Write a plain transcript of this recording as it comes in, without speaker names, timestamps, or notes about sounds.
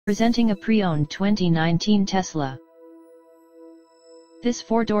Presenting a pre-owned 2019 Tesla. This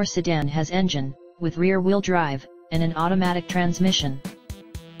four-door sedan has engine, with rear-wheel drive, and an automatic transmission.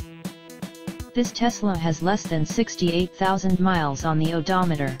 This Tesla has less than 68,000 miles on the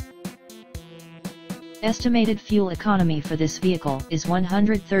odometer. Estimated fuel economy for this vehicle is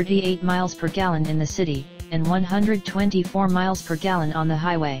 138 miles per gallon in the city, and 124 miles per gallon on the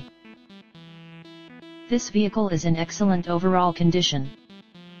highway. This vehicle is in excellent overall condition.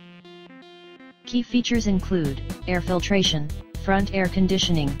 Key features include air filtration, front air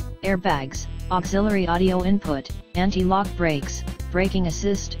conditioning, airbags, auxiliary audio input, anti-lock brakes, braking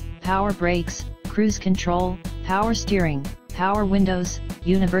assist, power brakes, cruise control, power steering, power windows,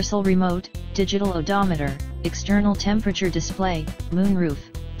 universal remote, digital odometer, external temperature display, moonroof,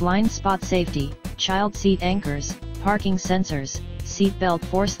 blind spot safety, child seat anchors, parking sensors, seat belt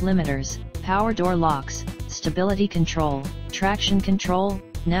force limiters, power door locks, stability control, traction control,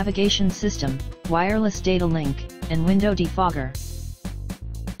 navigation system, wireless data link, and window defogger.